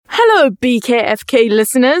Hello, BKFK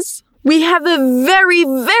listeners. We have a very,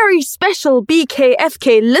 very special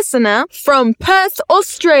BKFK listener from Perth,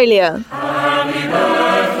 Australia. Happy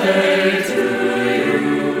birthday to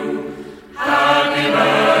you. Happy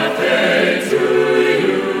birthday to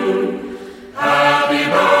you. Happy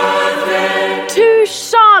birthday to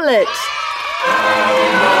Charlotte. Happy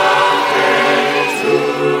birthday to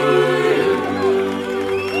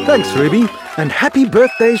you. Thanks, Ruby, and happy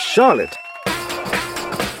birthday, Charlotte.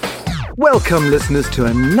 Welcome, listeners, to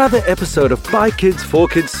another episode of By Kids for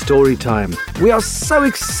Kids Storytime. We are so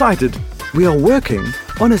excited. We are working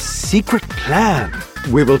on a secret plan.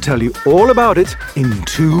 We will tell you all about it in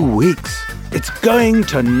 2 weeks. It's going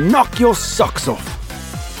to knock your socks off.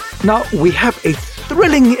 Now, we have a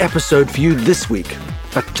thrilling episode for you this week,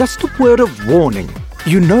 but just a word of warning.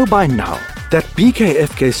 You know by now that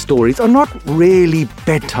BKFK stories are not really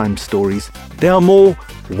bedtime stories. They are more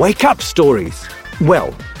wake-up stories.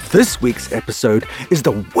 Well, this week's episode is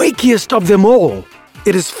the wakiest of them all.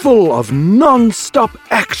 It is full of non-stop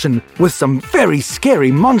action with some very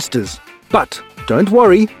scary monsters. But don't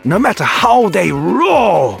worry, no matter how they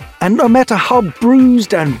roar, and no matter how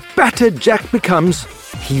bruised and battered Jack becomes,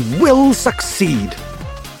 he will succeed.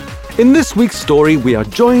 In this week's story, we are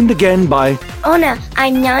joined again by Honor.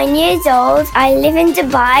 I'm 9 years old. I live in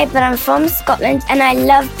Dubai, but I'm from Scotland and I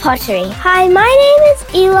love pottery. Hi, my name is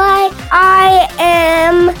Eli. I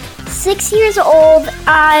am 6 years old.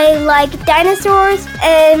 I like dinosaurs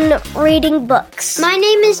and reading books. My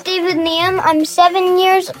name is David Liam. I'm 7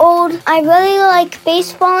 years old. I really like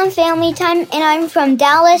baseball and family time, and I'm from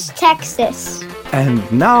Dallas, Texas. And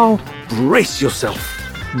now, brace yourself.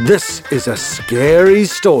 This is a scary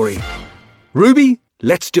story. Ruby,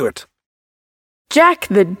 let's do it. Jack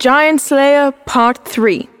the Giant Slayer, Part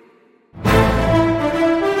 3.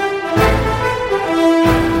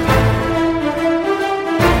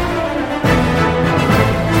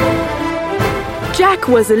 Jack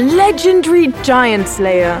was a legendary giant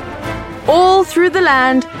slayer. All through the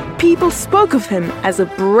land, people spoke of him as a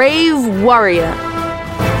brave warrior.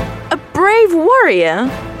 A brave warrior?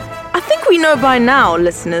 I think we know by now,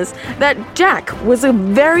 listeners, that Jack was a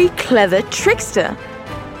very clever trickster.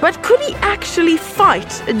 But could he actually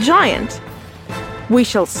fight a giant? We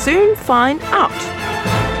shall soon find out.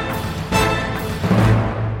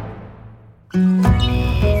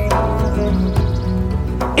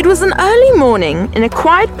 It was an early morning in a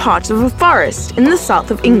quiet part of a forest in the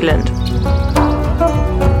south of England.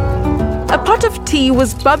 A pot of tea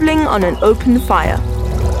was bubbling on an open fire.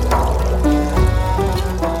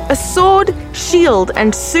 A sword, shield,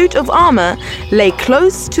 and suit of armor lay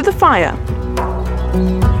close to the fire.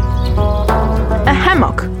 A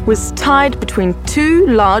hammock was tied between 2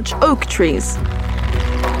 large oak trees.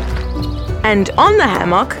 And on the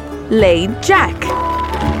hammock lay Jack.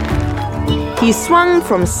 He swung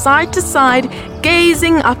from side to side,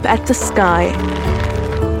 gazing up at the sky.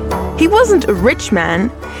 He wasn't a rich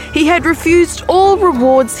man. He had refused all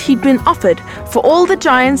rewards he'd been offered for all the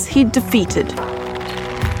giants he'd defeated.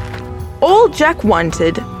 All Jack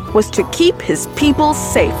wanted was to keep his people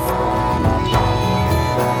safe.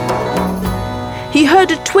 He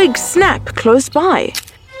heard a twig snap close by.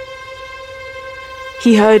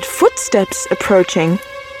 He heard footsteps approaching.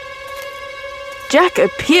 Jack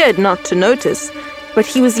appeared not to notice, but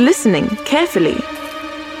he was listening carefully.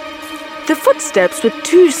 The footsteps were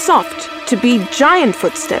too soft to be giant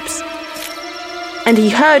footsteps, and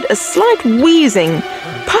he heard a slight wheezing,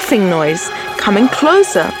 puffing noise coming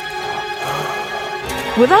closer.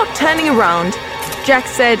 Without turning around, Jack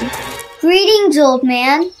said, Greetings, old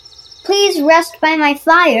man. Please rest by my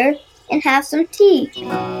fire and have some tea.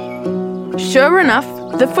 Sure enough,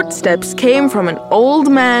 the footsteps came from an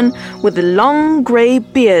old man with a long grey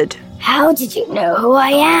beard. How did you know who I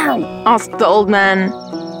am? Asked the old man.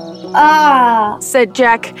 Said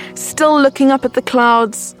Jack, still looking up at the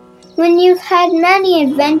clouds. When you've had many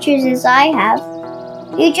adventures as I have,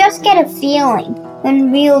 you just get a feeling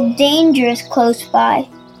when real danger is close by.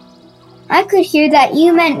 I could hear that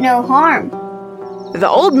you meant no harm. The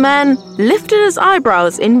old man lifted his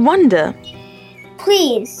eyebrows in wonder.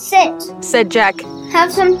 Please, sit, said Jack.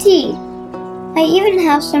 Have some tea. I even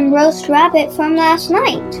have some roast rabbit from last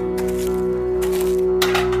night.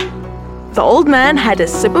 The old man had a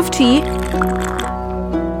sip of tea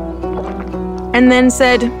and then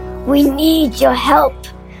said, We need your help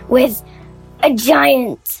with a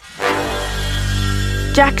giant.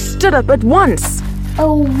 Jack stood up at once. A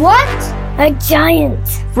what? A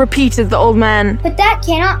giant, repeated the old man. But that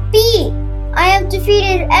cannot be. I have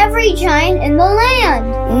defeated every giant in the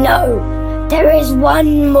land. No, there is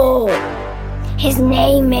one more. His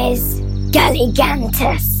name is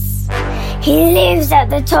Galligantus. He lives at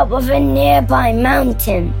the top of a nearby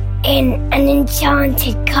mountain in an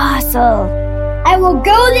enchanted castle. I will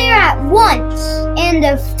go there at once and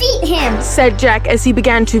defeat him, said Jack as he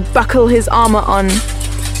began to buckle his armor on.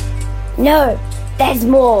 No, there's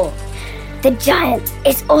more. The giant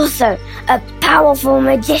is also a powerful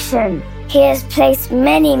magician. He has placed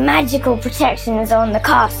many magical protections on the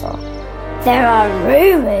castle. There are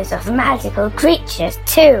rumors of magical creatures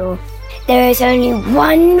too. There is only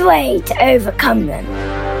one way to overcome them.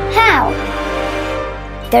 How?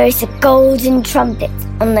 There is a golden trumpet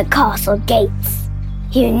on the castle gates.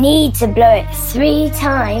 You need to blow it 3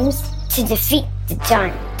 times to defeat the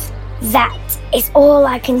giant. That is all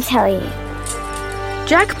I can tell you.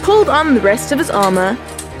 Jack pulled on the rest of his armor,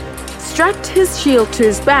 strapped his shield to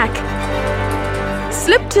his back,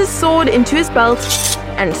 slipped his sword into his belt,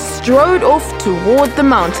 and strode off toward the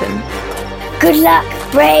mountain. Good luck,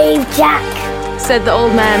 brave Jack, said the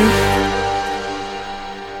old man.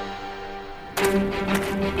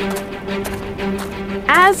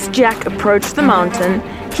 As Jack approached the mountain,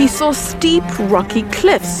 he saw steep, rocky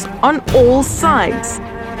cliffs on all sides.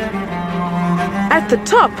 At the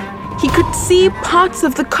top, he could see parts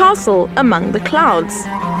of the castle among the clouds.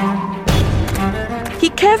 He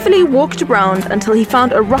carefully walked around until he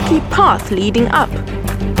found a rocky path leading up.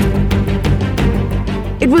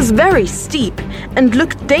 It was very steep and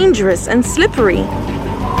looked dangerous and slippery.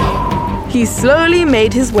 He slowly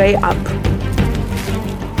made his way up.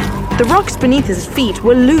 The rocks beneath his feet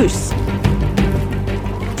were loose.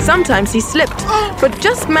 Sometimes he slipped, but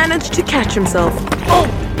just managed to catch himself.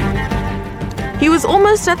 He was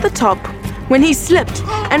almost at the top when he slipped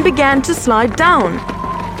and began to slide down,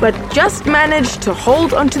 but just managed to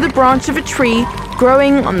hold onto the branch of a tree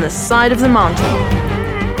growing on the side of the mountain.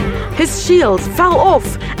 His shield fell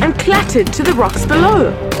off and clattered to the rocks below.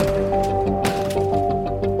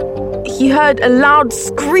 He heard a loud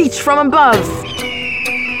screech from above.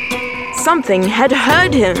 Something had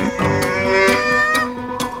heard him.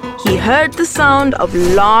 He heard the sound of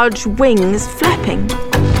large wings flapping.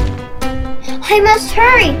 I must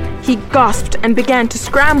hurry, He gasped and began to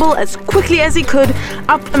scramble as quickly as he could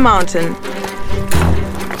up the mountain.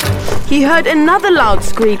 He heard another loud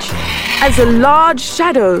screech as a large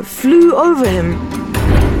shadow flew over him.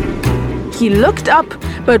 He looked up,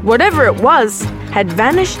 but whatever it was had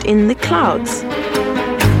vanished in the clouds.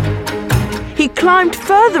 He climbed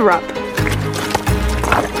further up.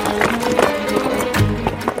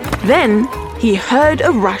 Then he heard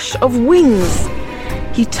a rush of wings.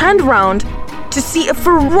 He turned round to see a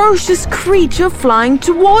ferocious creature flying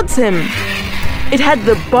towards him. It had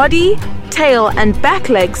the body, tail, and back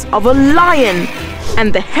legs of a lion,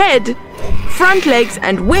 and the head, front legs,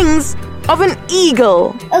 and wings of an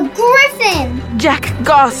eagle. a griffin! Jack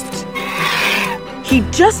gasped. He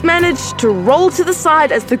just managed to roll to the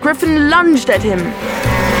side as the griffin lunged at him.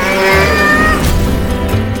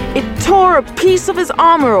 It tore a piece of his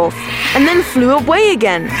armor off and then flew away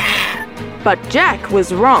again. But Jack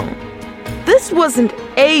was wrong. This wasn't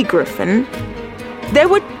a griffin. There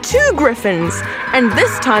were 2 griffins, and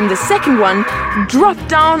this time the second one dropped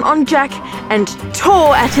down on Jack and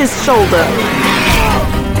tore at his shoulder.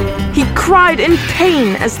 He cried in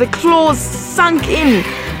pain as the claws sunk in,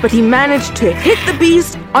 but he managed to hit the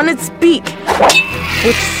beast on its beak,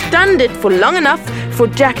 which stunned it for long enough for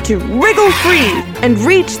Jack to wriggle free and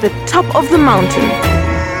reach the top of the mountain.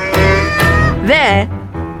 There,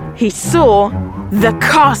 he saw the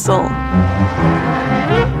castle.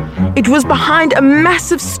 It was behind a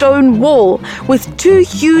massive stone wall with 2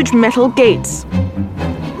 huge metal gates.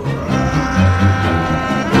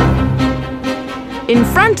 In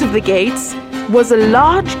front of the gates was a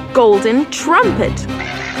large golden trumpet.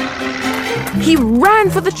 He ran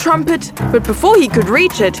for the trumpet, but before he could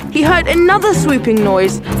reach it, he heard another swooping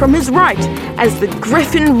noise from his right as the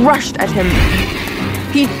griffin rushed at him.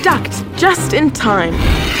 He ducked just in time.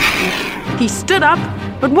 He stood up,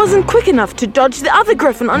 but wasn't quick enough to dodge the other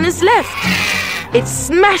griffin on his left. It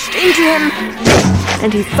smashed into him,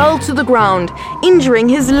 and he fell to the ground, injuring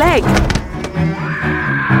his leg.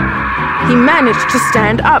 He managed to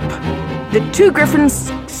stand up. The 2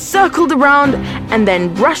 griffins circled around and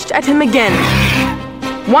then rushed at him again.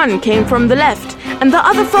 One came from the left and the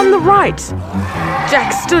other from the right.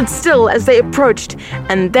 Jack stood still as they approached,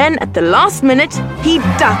 and then at the last minute, he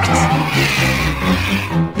ducked.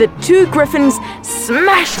 The 2 griffins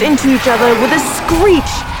smashed into each other with a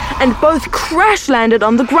screech, and both crash-landed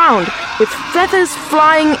on the ground, with feathers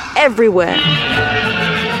flying everywhere.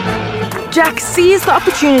 Jack seized the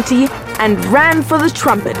opportunity and ran for the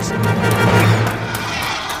trumpet.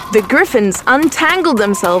 The griffins untangled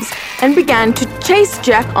themselves and began to chase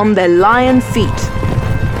Jack on their lion feet.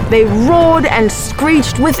 They roared and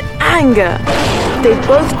screeched with anger. They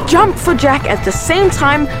both jumped for Jack at the same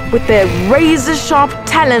time with their razor-sharp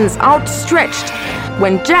talons outstretched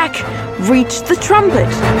when Jack reached the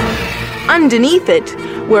trumpet. Underneath it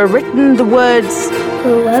were written the words,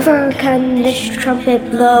 "Whoever can this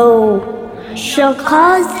trumpet blow shall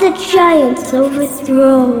cause the giants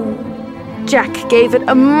overthrow." Jack gave it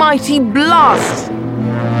a mighty blast.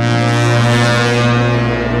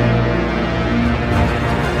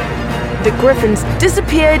 The griffins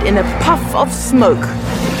disappeared in a puff of smoke.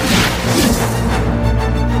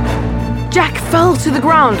 Jack fell to the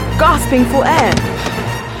ground, gasping for air.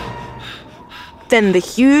 Then the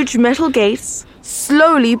huge metal gates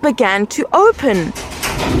slowly began to open.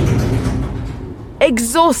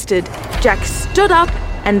 Exhausted, Jack stood up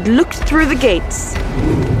and looked through the gates.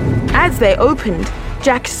 As they opened,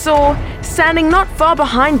 Jack saw, standing not far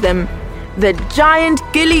behind them, the giant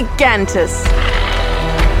Gilligantus.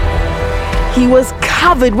 He was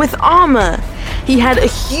covered with armor. He had a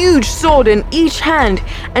huge sword in each hand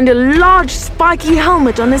and a large spiky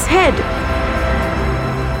helmet on his head.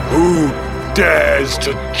 Who dares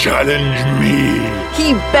to challenge me?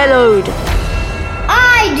 He bellowed.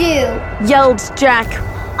 I do! Yelled Jack.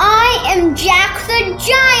 I am Jack the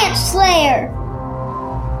Giant Slayer!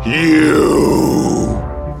 You!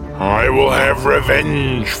 I will have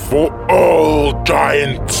revenge for all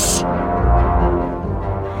giants!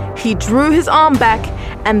 He drew his arm back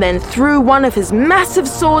and then threw one of his massive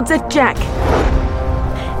swords at Jack.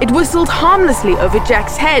 It whistled harmlessly over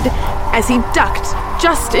Jack's head as he ducked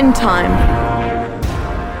just in time.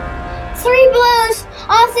 3 blows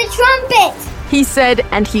off the trumpet! He said,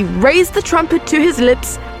 and he raised the trumpet to his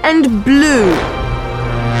lips and blew.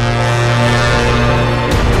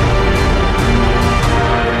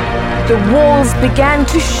 The walls began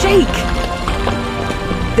to shake.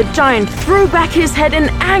 The giant threw back his head in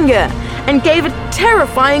anger and gave a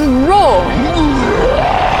terrifying roar.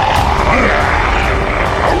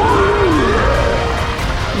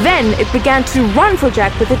 Then it began to run for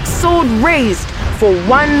Jack with its sword raised for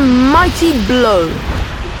one mighty blow.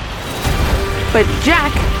 But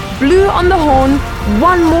Jack blew on the horn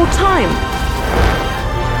one more time.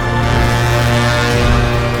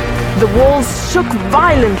 The walls shook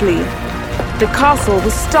violently. The castle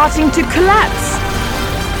was starting to collapse.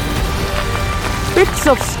 Bits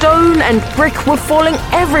of stone and brick were falling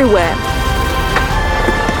everywhere.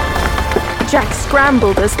 Jack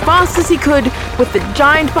scrambled as fast as he could with the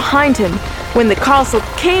giant behind him when the castle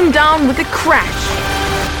came down with a crash.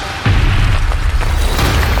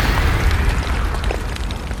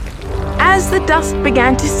 As the dust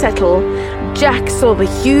began to settle, Jack saw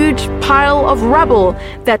the huge pile of rubble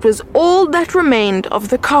that was all that remained of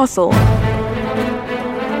the castle.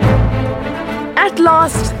 At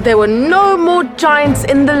last, there were no more giants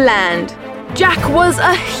in the land. Jack was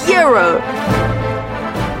a hero.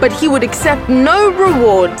 But he would accept no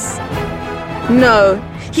rewards. No,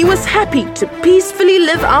 he was happy to peacefully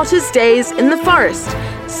live out his days in the forest,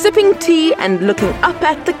 sipping tea and looking up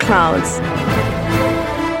at the clouds.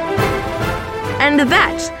 And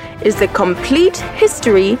that is the complete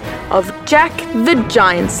history of Jack the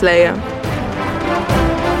Giant Slayer.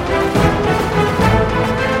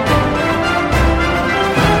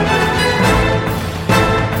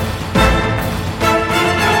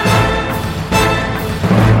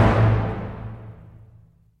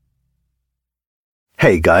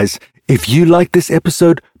 Hey guys, if you like this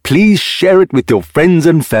episode, please share it with your friends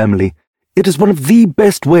and family. It is one of the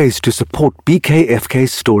best ways to support BKFK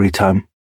Storytime.